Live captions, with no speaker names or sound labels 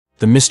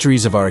the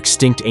mysteries of our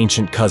extinct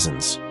ancient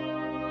cousins.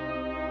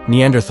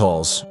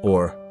 Neanderthals,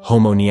 or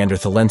Homo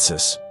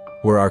neanderthalensis,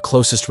 were our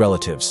closest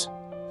relatives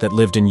that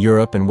lived in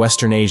Europe and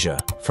Western Asia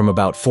from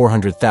about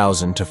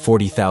 400,000 to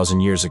 40,000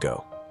 years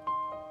ago.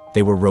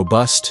 They were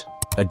robust,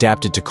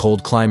 adapted to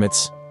cold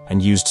climates,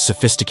 and used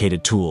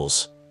sophisticated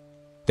tools.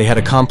 They had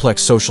a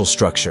complex social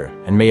structure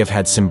and may have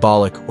had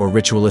symbolic or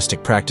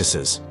ritualistic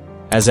practices,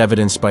 as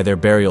evidenced by their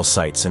burial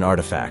sites and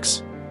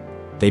artifacts.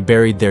 They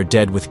buried their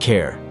dead with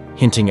care,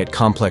 hinting at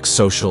complex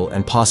social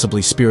and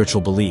possibly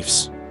spiritual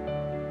beliefs.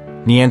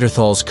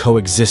 Neanderthals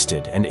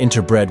coexisted and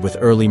interbred with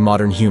early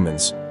modern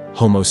humans,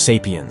 Homo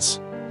sapiens.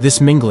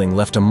 This mingling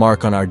left a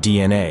mark on our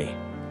DNA,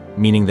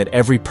 meaning that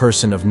every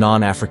person of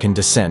non-African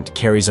descent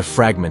carries a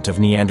fragment of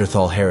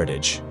Neanderthal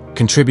heritage,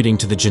 contributing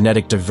to the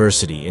genetic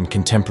diversity in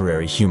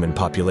contemporary human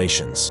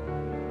populations.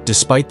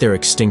 Despite their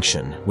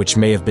extinction, which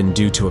may have been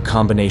due to a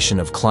combination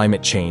of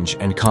climate change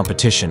and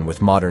competition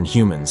with modern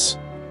humans,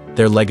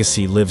 their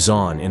legacy lives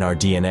on in our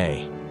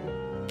DNA.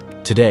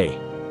 Today,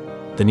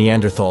 the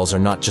Neanderthals are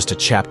not just a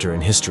chapter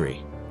in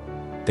history.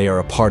 They are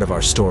a part of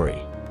our story.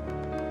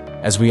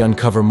 As we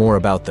uncover more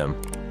about them,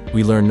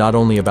 we learn not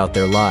only about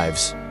their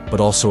lives, but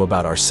also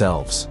about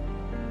ourselves.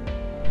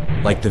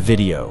 Like the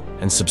video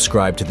and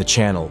subscribe to the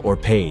channel or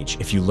page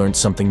if you learned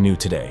something new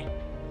today.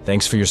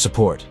 Thanks for your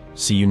support.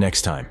 See you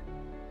next time.